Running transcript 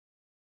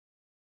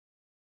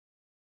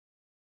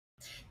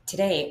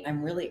Today,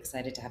 I'm really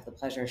excited to have the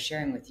pleasure of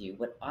sharing with you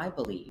what I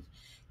believe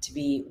to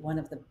be one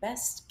of the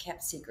best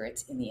kept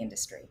secrets in the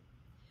industry,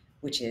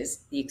 which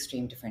is the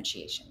extreme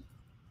differentiation.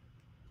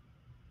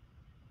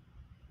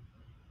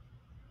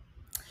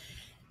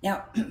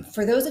 Now,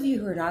 for those of you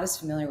who are not as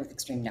familiar with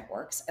Extreme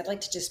Networks, I'd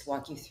like to just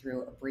walk you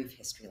through a brief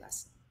history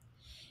lesson.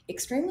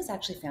 Extreme was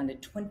actually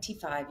founded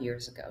 25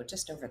 years ago,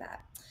 just over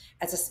that,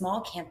 as a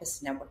small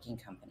campus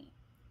networking company.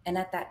 And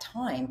at that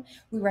time,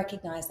 we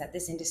recognized that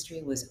this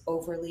industry was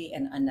overly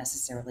and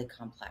unnecessarily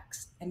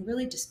complex and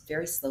really just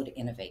very slow to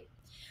innovate.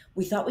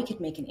 We thought we could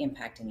make an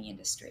impact in the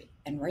industry,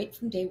 and right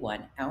from day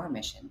one, our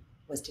mission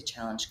was to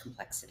challenge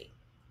complexity.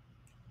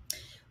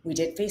 We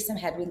did face some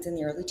headwinds in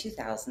the early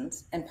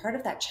 2000s, and part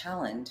of that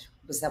challenge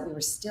was that we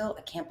were still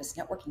a campus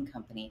networking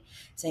company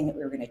saying that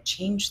we were going to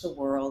change the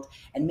world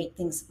and make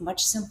things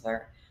much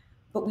simpler,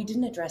 but we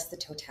didn't address the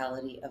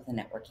totality of the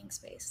networking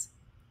space.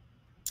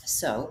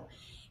 So,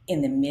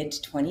 in the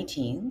mid 20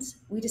 teens,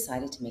 we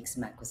decided to make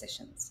some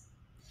acquisitions.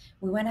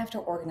 We went after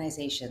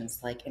organizations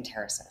like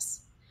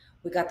Interisys.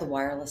 We got the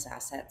wireless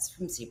assets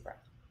from Zebra.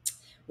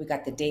 We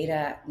got the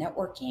data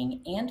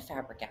networking and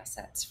fabric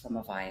assets from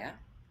Avaya.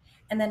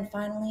 And then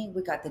finally,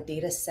 we got the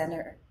data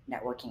center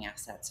networking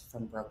assets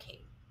from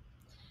Brocade.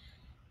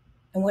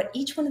 And what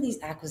each one of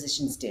these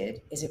acquisitions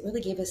did is it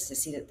really gave us a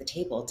seat at the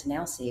table to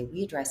now say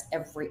we address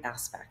every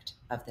aspect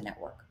of the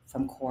network,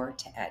 from core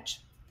to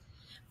edge.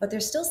 But there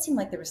still seemed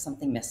like there was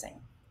something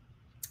missing.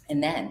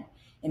 And then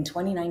in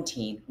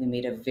 2019, we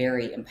made a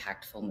very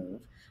impactful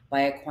move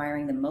by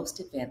acquiring the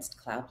most advanced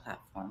cloud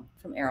platform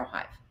from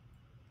Aerohive.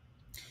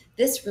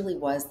 This really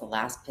was the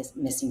last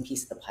missing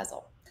piece of the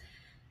puzzle.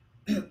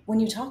 When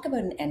you talk about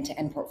an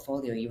end-to-end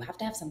portfolio, you have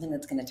to have something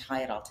that's going to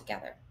tie it all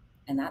together.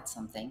 And that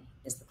something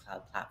is the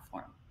cloud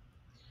platform.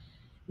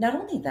 Not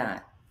only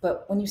that,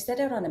 but when you set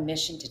out on a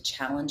mission to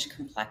challenge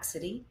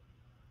complexity,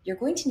 you're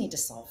going to need to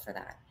solve for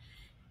that.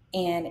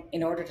 And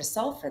in order to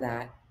solve for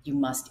that, you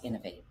must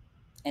innovate.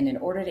 And in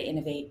order to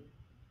innovate,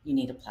 you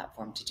need a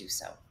platform to do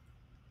so.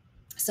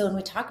 So when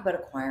we talk about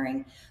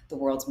acquiring the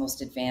world's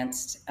most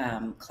advanced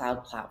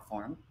cloud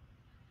platform,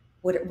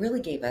 what it really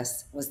gave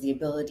us was the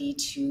ability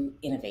to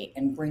innovate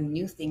and bring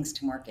new things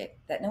to market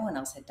that no one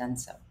else had done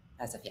so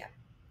as of yet.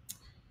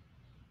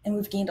 And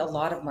we've gained a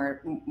lot of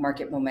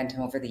market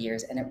momentum over the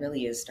years, and it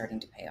really is starting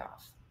to pay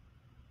off.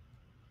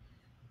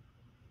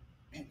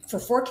 For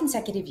 4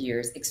 consecutive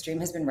years, Extreme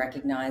has been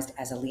recognized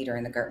as a leader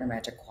in the Gartner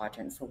Magic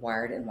Quadrant for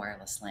wired and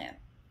wireless LAN.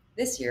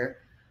 This year,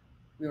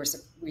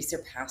 we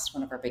surpassed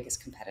one of our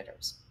biggest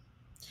competitors.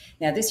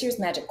 Now, this year's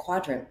Magic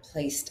Quadrant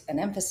placed an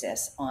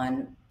emphasis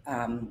on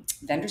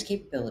vendors'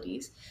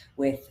 capabilities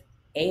with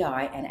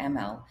AI and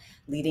ML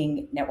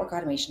leading network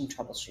automation and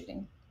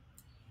troubleshooting,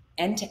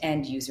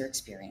 end-to-end user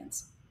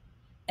experience,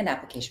 and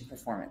application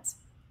performance.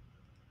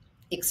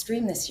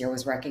 Extreme this year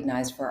was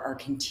recognized for our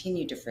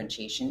continued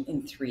differentiation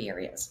in 3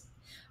 areas: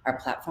 our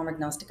platform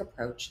agnostic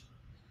approach,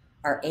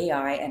 our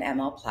AI and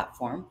ML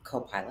platform,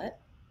 Copilot,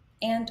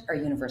 and our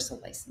universal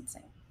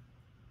licensing.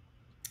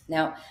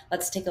 Now,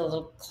 let's take a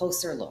little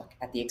closer look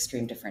at the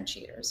Extreme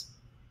differentiators.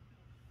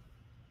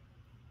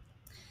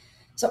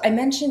 So I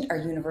mentioned our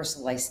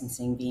universal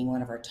licensing being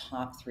one of our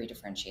top 3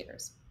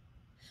 differentiators.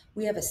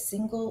 We have a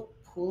single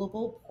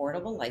poolable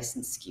portable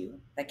license SKU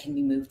that can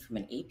be moved from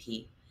an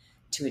AP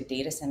to a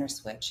data center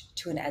switch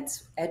to an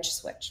edge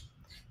switch.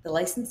 The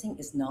licensing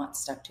is not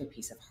stuck to a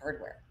piece of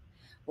hardware,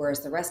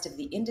 whereas the rest of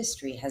the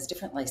industry has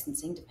different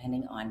licensing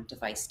depending on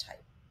device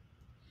type.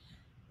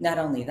 Not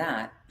only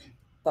that,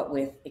 but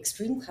with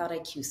Extreme Cloud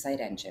IQ Site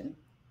Engine,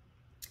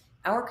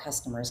 our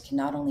customers can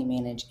not only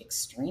manage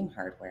Extreme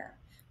hardware,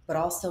 but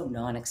also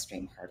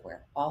non-Extreme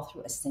hardware, all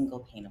through a single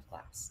pane of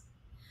glass.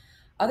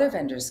 Other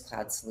vendors'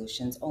 cloud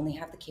solutions only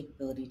have the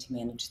capability to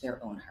manage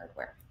their own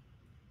hardware.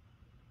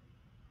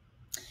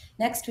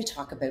 Next, we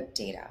talk about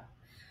data.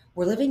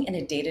 We're living in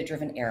a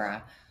data-driven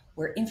era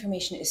where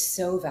information is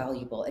so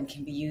valuable and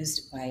can be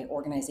used by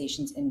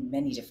organizations in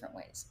many different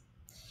ways.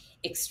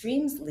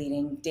 Extreme's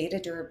leading data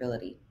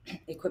durability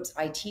equips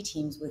IT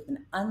teams with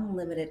an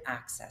unlimited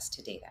access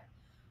to data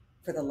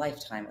for the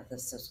lifetime of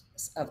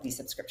the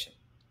subscription.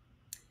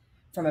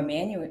 From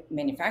a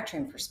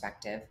manufacturing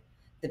perspective,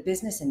 the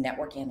business and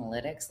network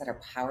analytics that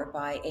are powered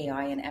by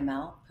AI and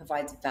ML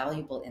provides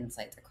valuable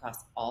insights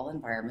across all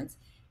environments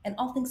and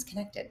all things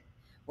connected,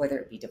 whether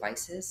it be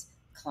devices,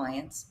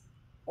 clients,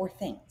 or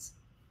things,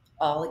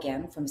 all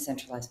again from a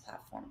centralized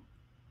platform.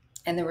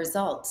 And the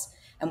results,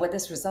 and what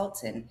this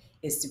results in,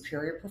 is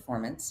superior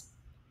performance,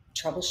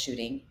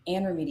 troubleshooting,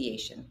 and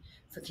remediation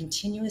for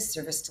continuous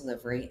service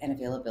delivery and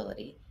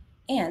availability,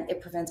 and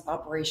it prevents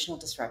operational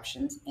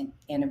disruptions and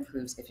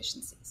improves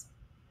efficiencies.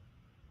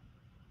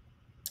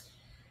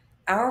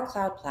 Our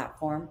cloud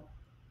platform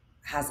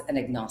has an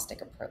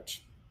agnostic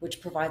approach,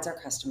 which provides our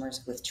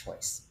customers with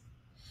choice.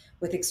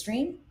 With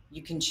Extreme,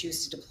 you can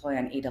choose to deploy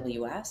on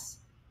AWS,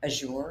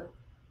 Azure,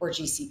 or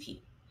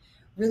GCP.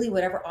 Really,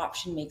 whatever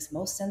option makes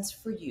most sense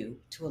for you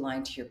to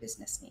align to your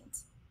business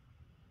needs.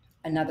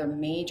 Another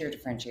major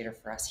differentiator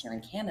for us here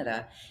in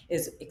Canada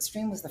is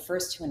Extreme was the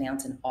first to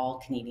announce an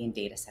all-Canadian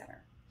data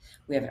center.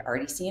 We have an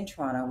RDC in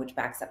Toronto, which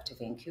backs up to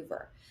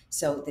Vancouver,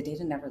 so the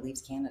data never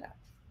leaves Canada.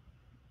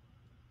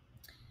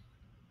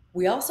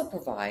 We also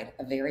provide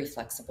a very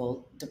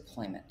flexible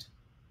deployment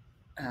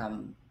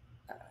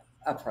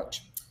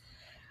approach.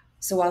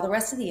 So while the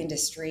rest of the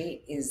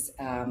industry is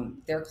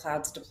their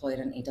clouds deployed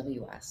on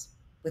AWS,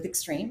 with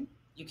Extreme,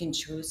 you can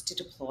choose to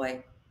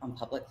deploy on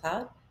public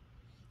cloud.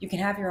 You can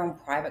have your own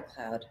private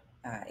cloud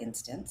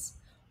instance,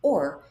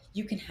 or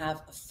you can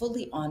have a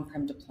fully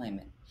on-prem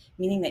deployment,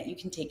 meaning that you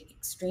can take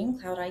Extreme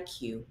Cloud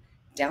IQ,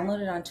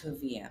 download it onto a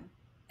VM,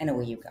 and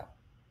away you go.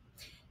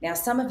 Now,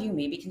 some of you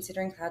may be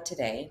considering cloud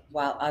today,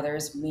 while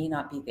others may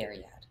not be there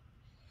yet.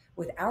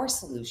 With our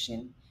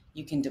solution,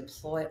 you can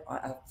deploy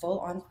a full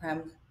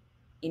on-prem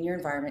in your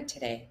environment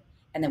today,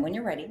 and then when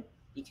you're ready,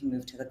 you can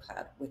move to the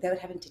cloud without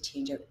having to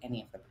change out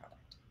any of the product.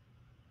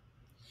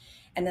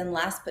 And then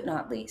last but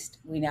not least,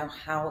 we know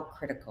how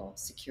critical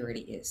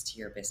security is to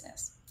your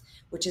business,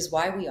 which is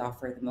why we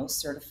offer the most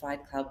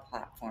certified cloud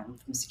platform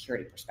from a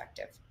security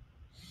perspective.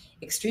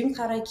 Extreme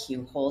Cloud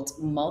IQ holds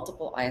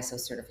multiple ISO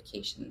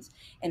certifications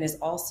and is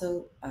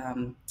also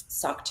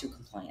SOC 2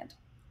 compliant.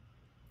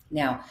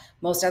 Now,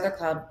 most other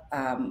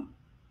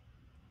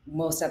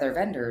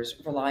vendors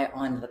rely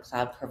on the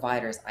cloud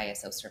provider's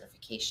ISO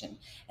certification,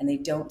 and they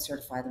don't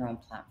certify their own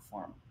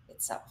platform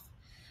itself.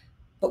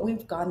 But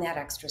we've gone that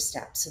extra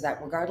step so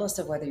that regardless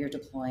of whether you're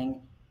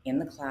deploying in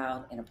the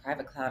cloud, in a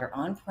private cloud, or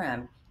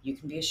on-prem, you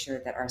can be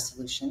assured that our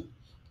solution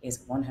is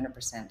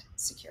 100%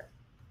 secure.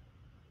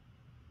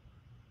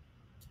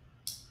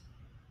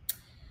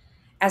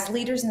 As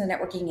leaders in the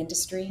networking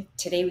industry,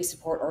 today we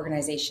support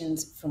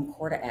organizations from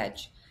core to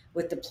edge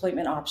with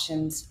deployment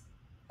options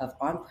of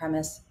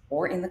on-premise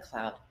or in the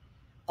cloud,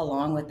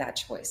 along with that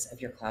choice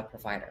of your cloud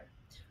provider.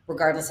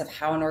 Regardless of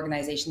an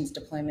organization's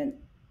deployment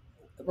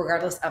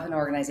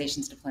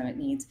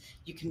needs,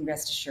 you can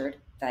rest assured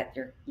that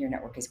your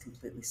network is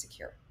completely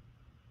secure.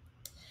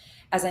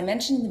 As I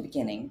mentioned in the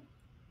beginning,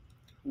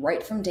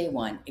 right from day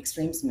one,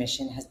 Extreme's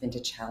mission has been to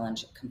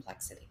challenge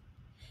complexity.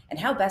 And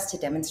how best to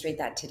demonstrate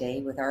that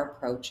today with our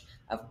approach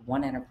of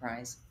one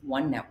enterprise,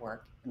 one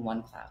network, and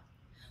one cloud.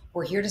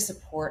 We're here to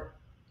support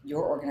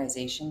your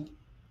organization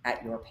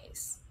at your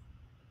pace.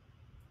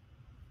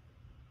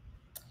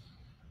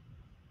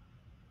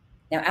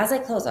 Now, as I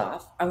close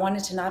off, I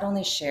wanted to not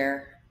only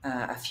share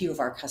a few of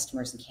our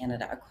customers in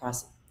Canada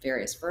across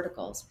various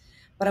verticals,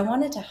 but I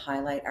wanted to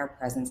highlight our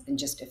presence in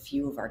just a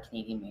few of our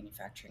Canadian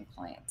manufacturing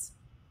clients.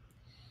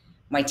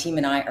 My team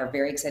and I are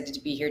very excited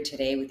to be here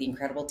today with the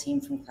incredible team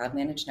from Cloud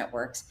Managed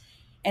Networks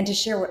and to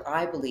share what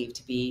I believe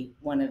to be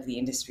one of the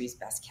industry's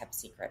best kept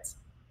secrets.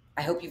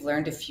 I hope you've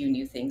learned a few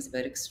new things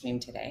about Extreme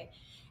today,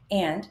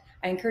 and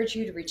I encourage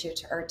you to reach out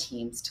to our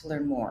teams to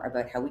learn more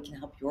about how we can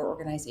help your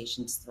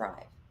organizations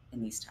thrive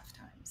in these tough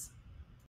times.